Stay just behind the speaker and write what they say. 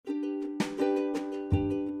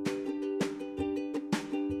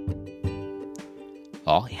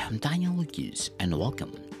Hi, I'm Daniel Lucas, and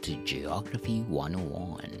welcome to Geography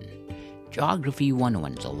 101. Geography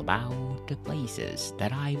 101 is all about the places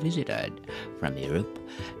that I visited from Europe,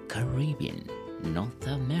 Caribbean, North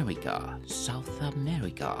America, South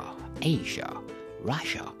America, Asia,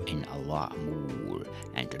 Russia, and a lot more.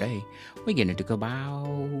 And today, we're going to talk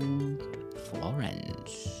about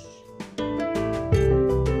Florence.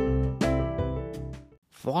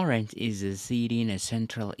 Florence is a city in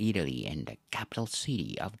central Italy and the capital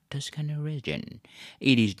city of Tuscany region.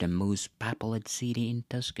 It is the most populous city in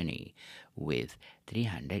Tuscany, with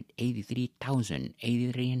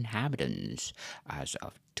 383,083 inhabitants as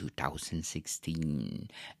of 2016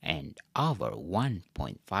 and over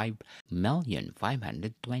 1.5 million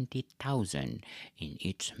 520,000 in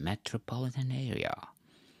its metropolitan area.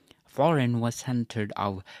 Florence was center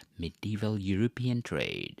of medieval European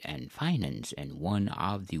trade and finance and one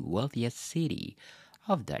of the wealthiest cities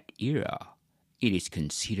of that era. It is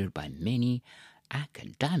considered by many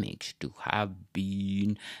academics to have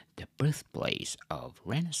been the birthplace of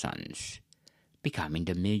Renaissance, becoming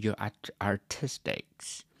the major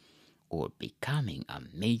artistics or becoming a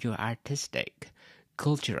major artistic,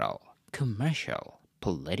 cultural, commercial,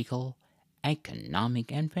 political, economic,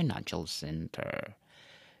 and financial center.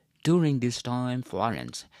 During this time,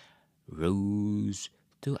 Florence rose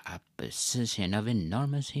to a position of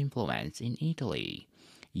enormous influence in Italy,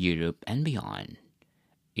 Europe, and beyond.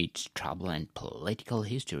 Its turbulent political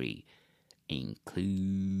history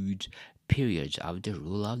includes periods of the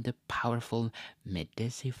rule of the powerful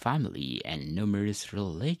Medici family and numerous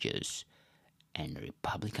religious and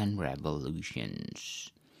republican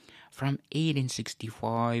revolutions. From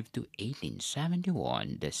 1865 to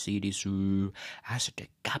 1871, the city served as the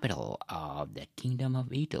capital of the Kingdom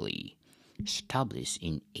of Italy. Established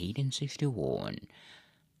in 1861,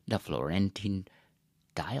 the Florentine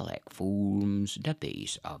dialect forms the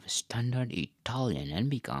base of Standard Italian and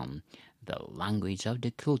become the language of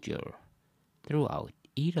the culture throughout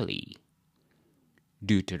Italy.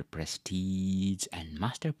 Due to the prestige and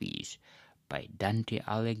masterpiece by Dante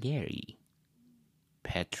Alighieri,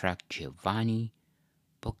 Petrarch, Giovanni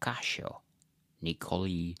Boccaccio,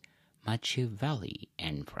 Niccolo Machiavelli,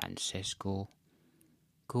 and Francesco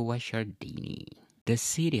Guicciardini. The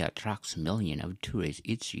city attracts millions of tourists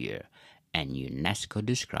each year, and UNESCO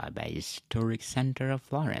described a historic center of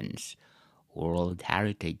Florence, World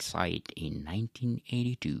Heritage Site in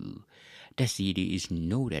 1982. The city is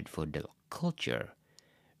noted for the culture,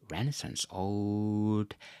 Renaissance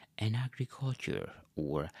art, and agriculture,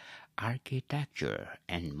 or architecture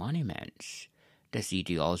and monuments. The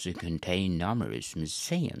city also contains numerous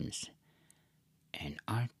museums and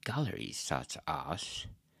art galleries such as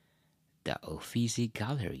the Uffizi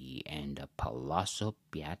Gallery and the Palazzo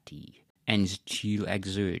Piatti, and still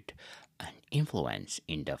exert an influence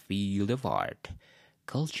in the field of art,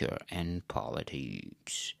 culture, and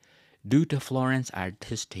politics. Due to Florence's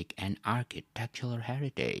artistic and architectural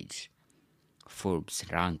heritage, Forbes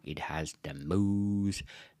ranked it as the most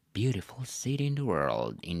beautiful city in the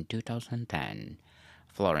world in 2010.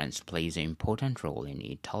 Florence plays an important role in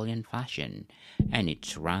Italian fashion, and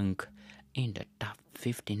it's ranked in the top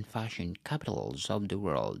 15 fashion capitals of the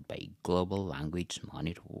world by Global Language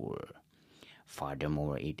Monitor.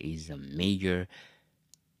 Furthermore, it is a major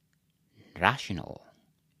national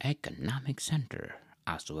economic center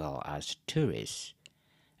as well as tourist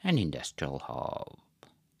and industrial hub.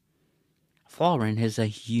 Florence has a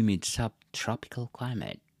humid subtropical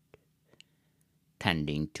climate,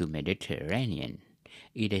 tending to Mediterranean.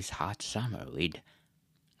 It is hot summer with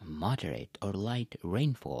moderate or light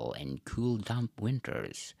rainfall and cool damp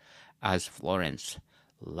winters. As Florence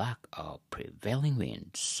lack of prevailing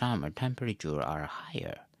winds, summer temperatures are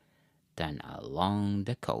higher than along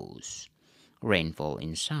the coast. Rainfall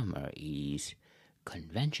in summer is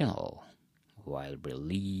conventional, while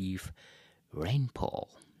relief rainfall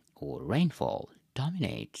or rainfall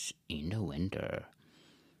dominates in the winter.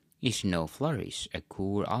 Snow flurries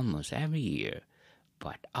occur almost every year,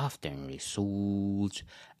 but often results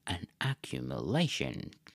an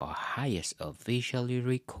accumulation. The highest officially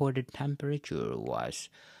recorded temperature was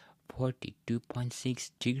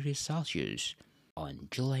 42.6 degrees Celsius on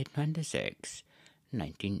July 26,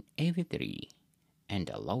 1983, and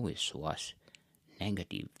the lowest was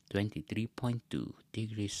negative 23.2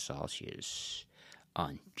 degrees Celsius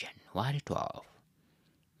on January 12,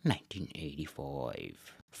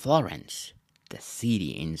 1985. Florence, the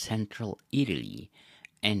city in central Italy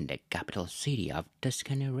and the capital city of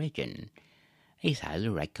Tuscany region, is highly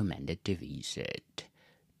recommended to visit.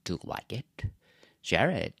 To like it, share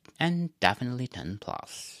it, and definitely 10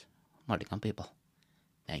 plus. Welcome people.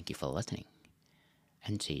 Thank you for listening.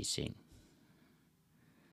 and seizing.